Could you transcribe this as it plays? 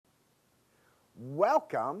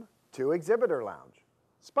Welcome to Exhibitor Lounge,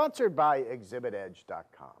 sponsored by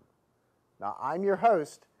ExhibitEdge.com. Now, I'm your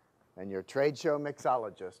host and your trade show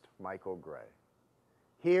mixologist, Michael Gray.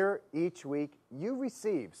 Here, each week, you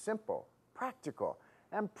receive simple, practical,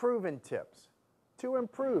 and proven tips to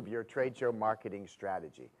improve your trade show marketing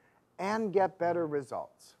strategy and get better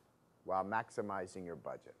results while maximizing your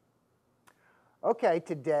budget. Okay,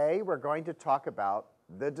 today we're going to talk about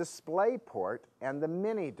the DisplayPort and the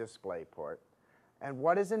Mini-DisplayPort and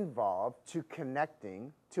what is involved to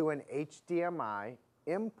connecting to an HDMI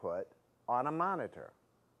input on a monitor.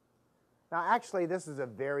 Now, actually, this is a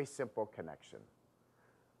very simple connection.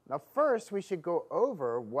 Now, first, we should go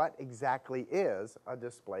over what exactly is a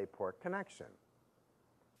DisplayPort connection.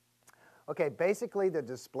 Okay, basically, the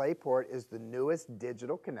DisplayPort is the newest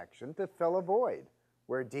digital connection to fill a void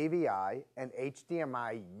where DVI and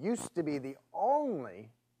HDMI used to be the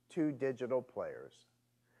only two digital players.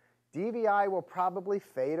 DVI will probably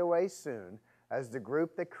fade away soon as the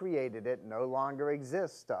group that created it no longer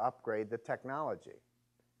exists to upgrade the technology.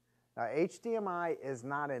 Now, HDMI is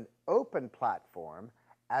not an open platform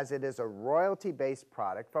as it is a royalty-based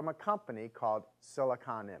product from a company called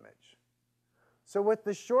Silicon Image. So with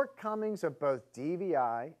the shortcomings of both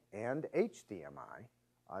DVI and HDMI,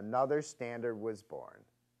 another standard was born,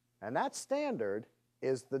 and that standard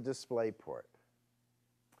is the DisplayPort.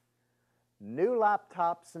 New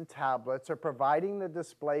laptops and tablets are providing the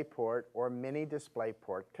DisplayPort or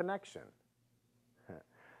Mini-DisplayPort connection.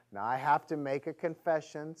 Now, I have to make a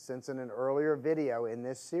confession, since in an earlier video in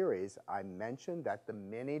this series, I mentioned that the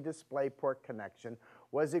Mini-DisplayPort connection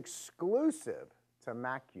was exclusive to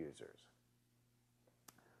Mac users.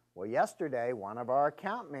 Well, yesterday, one of our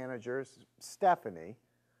account managers, Stephanie,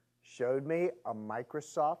 showed me a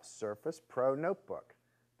Microsoft Surface Pro notebook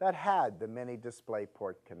that had the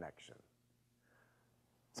Mini-DisplayPort connection.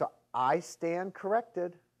 So I stand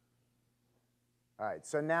corrected. All right,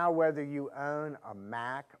 so now whether you own a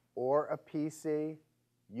Mac or a PC,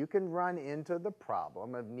 you can run into the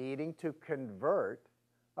problem of needing to convert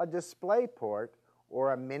a DisplayPort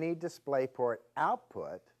or a Mini-DisplayPort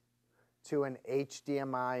output to an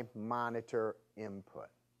HDMI monitor input.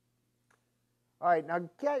 All right, now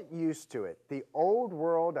get used to it. The old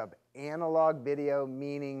world of analog video,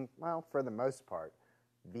 meaning, well, for the most part,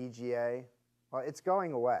 VGA, well, it's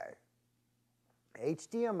going away.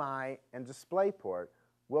 HDMI and DisplayPort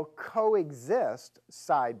will coexist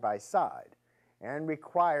side by side and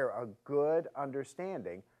require a good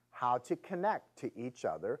understanding how to connect to each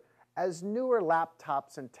other, as newer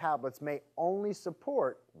laptops and tablets may only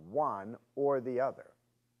support one or the other.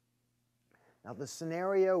 Now, the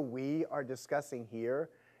scenario we are discussing here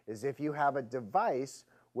is if you have a device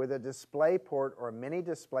with a DisplayPort or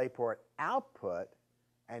Mini-DisplayPort output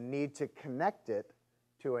and need to connect it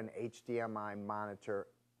to an HDMI monitor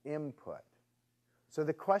input. So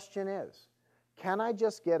the question is, can I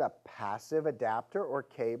just get a passive adapter or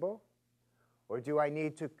cable? Or do I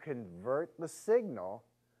need to convert the signal,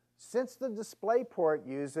 since the DisplayPort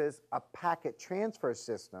uses a packet transfer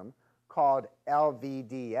system called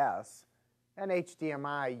LVDS, and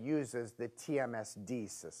HDMI uses the TMSD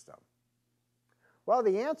system? Well,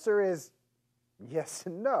 the answer is yes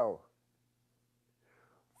and no.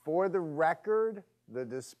 For the record, the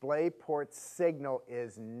DisplayPort signal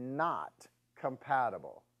is not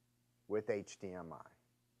compatible with HDMI.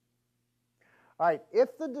 All right,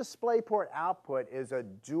 if the DisplayPort output is a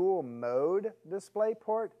dual mode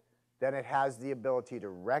DisplayPort, then it has the ability to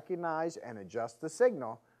recognize and adjust the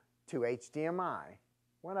signal to HDMI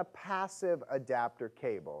when a passive adapter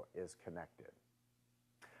cable is connected.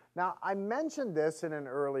 Now, I mentioned this in an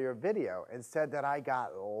earlier video and said that I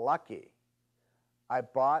got lucky. I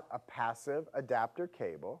bought a passive adapter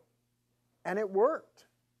cable, and it worked.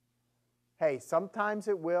 Hey, sometimes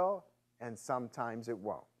it will, and sometimes it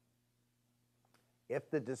won't. If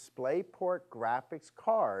the DisplayPort graphics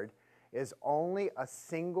card is only a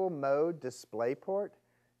single-mode DisplayPort,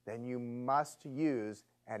 then you must use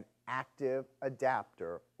an active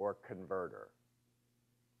adapter or converter.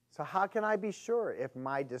 So how can I be sure if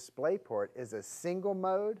my DisplayPort is a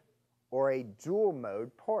single-mode or a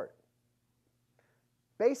dual-mode port?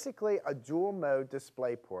 Basically, a dual-mode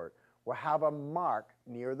DisplayPort will have a mark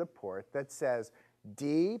near the port that says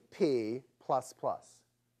DP++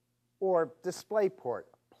 or DisplayPort++.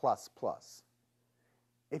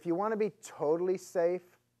 If you want to be totally safe,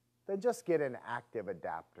 then just get an active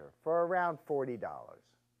adapter for around $40.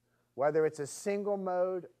 Whether it's a single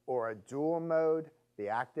mode or a dual mode, the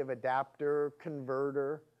active adapter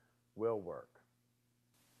converter will work.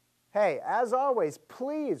 Hey, as always,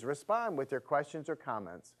 please respond with your questions or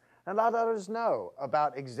comments and let others know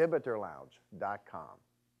about exhibitorlounge.com.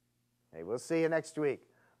 Hey, we'll see you next week.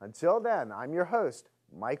 Until then, I'm your host,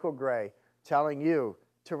 Michael Gray, telling you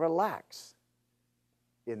to relax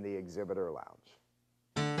in the Exhibitor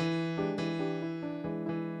Lounge.